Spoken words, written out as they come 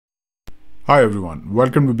Hi everyone,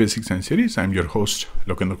 welcome to Basic Science Series. I'm your host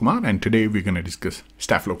Lokendra Kumar, and today we're going to discuss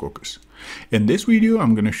Staphylococcus. In this video,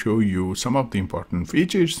 I'm going to show you some of the important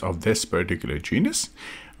features of this particular genus.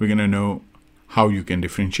 We're going to know how you can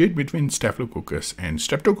differentiate between Staphylococcus and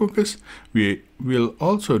Streptococcus. We will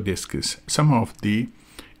also discuss some of the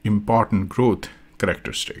important growth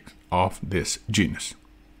characteristics of this genus.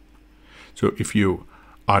 So if you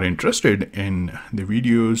are interested in the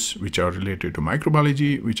videos which are related to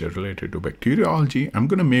microbiology, which are related to bacteriology, I'm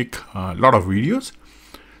going to make a lot of videos.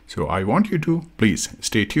 So I want you to please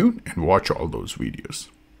stay tuned and watch all those videos.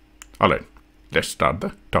 All right, let's start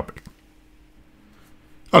the topic.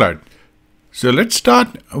 All right, so let's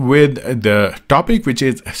start with the topic, which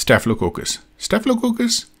is Staphylococcus.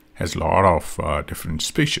 Staphylococcus has a lot of different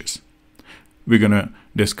species. We're going to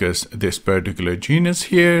discuss this particular genus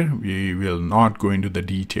here. We will not go into the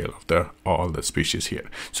detail of all the species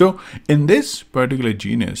here. So in this particular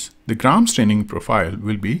genus, the gram staining profile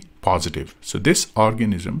will be positive. So this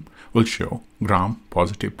organism will show gram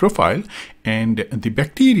positive profile, and the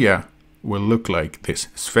bacteria will look like this,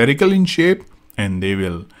 spherical in shape, and they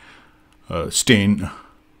will stain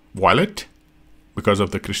violet because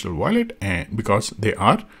of the crystal violet and because they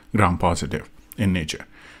are gram positive in nature.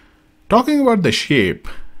 Talking about the shape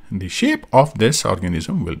of this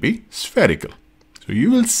organism will be spherical. So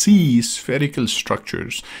you will see spherical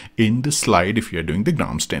structures in the slide if you are doing the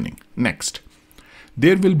gram staining. Next,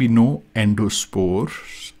 there will be no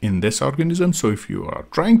endospores in this organism. So if you are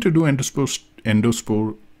trying to do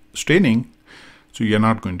endospore staining, so you're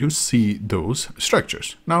not going to see those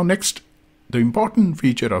structures. Now next, the important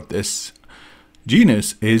feature of this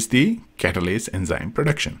genus is the catalase enzyme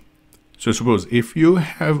production. So suppose if you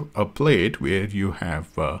have a plate where you have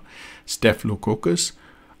Staphylococcus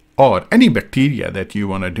or any bacteria that you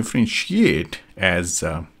want to differentiate as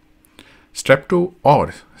Strepto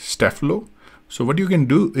or Staphylo, so what you can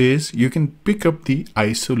do is you can pick up the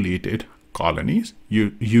isolated colonies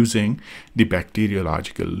using the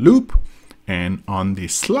bacteriological loop, and on the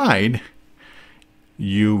slide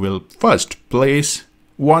you will first place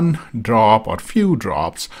one drop or few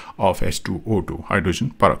drops of H2O2,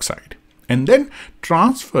 hydrogen peroxide, and then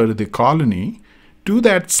transfer the colony to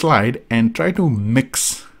that slide and try to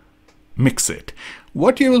mix it.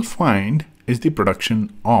 What you will find is the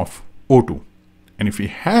production of O2. And if we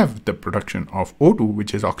have the production of O2,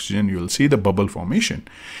 which is oxygen, you will see the bubble formation.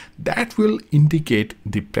 That will indicate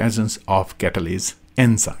the presence of catalase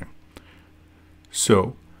enzyme.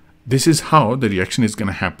 So this is how the reaction is going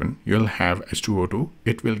to happen. You'll have H2O2.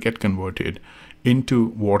 It will get converted into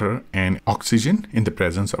water and oxygen in the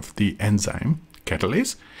presence of the enzyme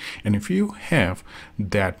catalase. And if you have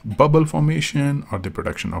that bubble formation or the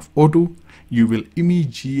production of O2, you will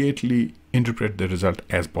immediately interpret the result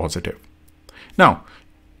as positive. Now,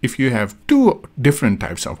 if you have two different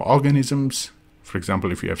types of organisms, for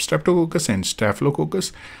example, if you have Streptococcus and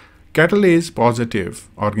Staphylococcus, catalase positive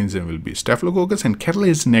organism will be Staphylococcus and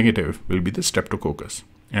catalase negative will be the Streptococcus.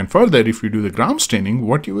 And further, if you do the gram staining,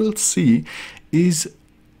 what you will see is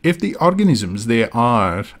if the organisms, they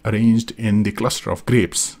are arranged in the cluster of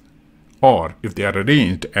grapes, or if they are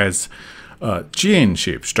arranged as a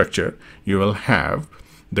chain-shaped structure, you will have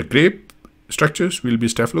the grape structures will be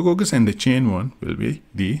Staphylococcus and the chain one will be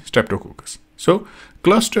the Streptococcus. So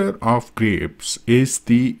cluster of grapes is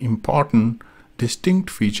the important distinct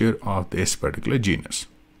feature of this particular genus.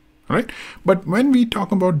 All right, but when we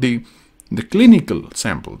talk about the clinical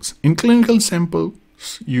samples, in clinical samples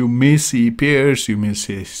you may see pairs, you may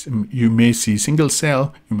see single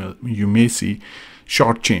cell, you may see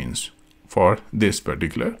short chains for this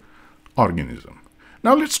particular organism.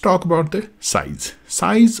 Now let's talk about the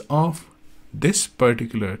size of this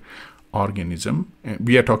particular organism.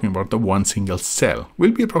 We are talking about the one single cell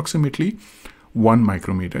will be approximately 1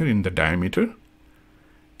 micrometer in the diameter,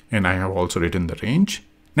 and I have also written the range.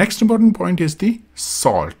 Next important point is the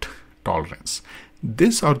salt tolerance.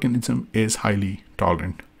 This organism is highly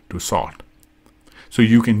tolerant to salt. So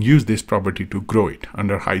you can use this property to grow it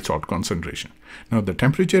under high salt concentration. Now the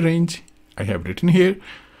temperature range I have written here.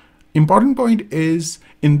 Important point is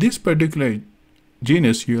in this particular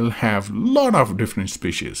genus you will have a lot of different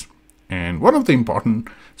species. And one of the important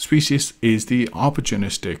species is the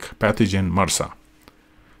opportunistic pathogen MRSA.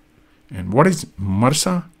 And what is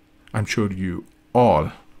MRSA? I'm sure you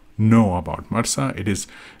all know about MRSA. It is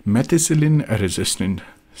methicillin-resistant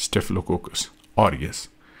Staphylococcus aureus.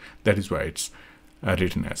 That is why it's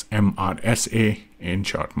written as MRSA, in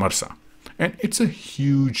short MRSA. And it's a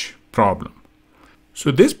huge problem.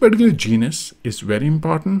 So this particular genus is very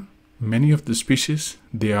important. Many of the species,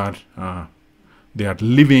 they are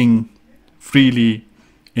living freely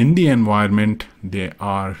in the environment. They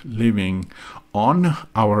are living on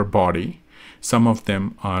our body. Some of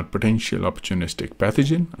them are potential opportunistic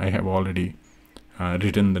pathogen. I have already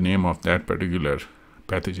written the name of that particular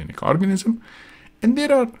pathogenic organism. And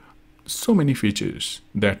there are so many features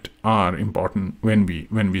that are important when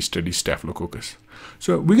we study Staphylococcus.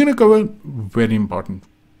 So we're going to cover very important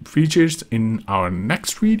features in our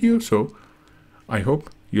next video. So I hope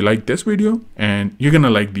you like this video and you're going to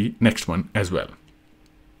like the next one as well.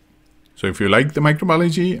 So if you like the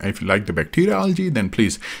microbiology, if you like the bacteriology, then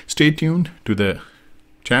please stay tuned to the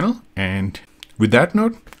channel. And with that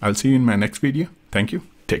note, I'll see you in my next video. Thank you.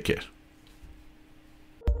 Take care.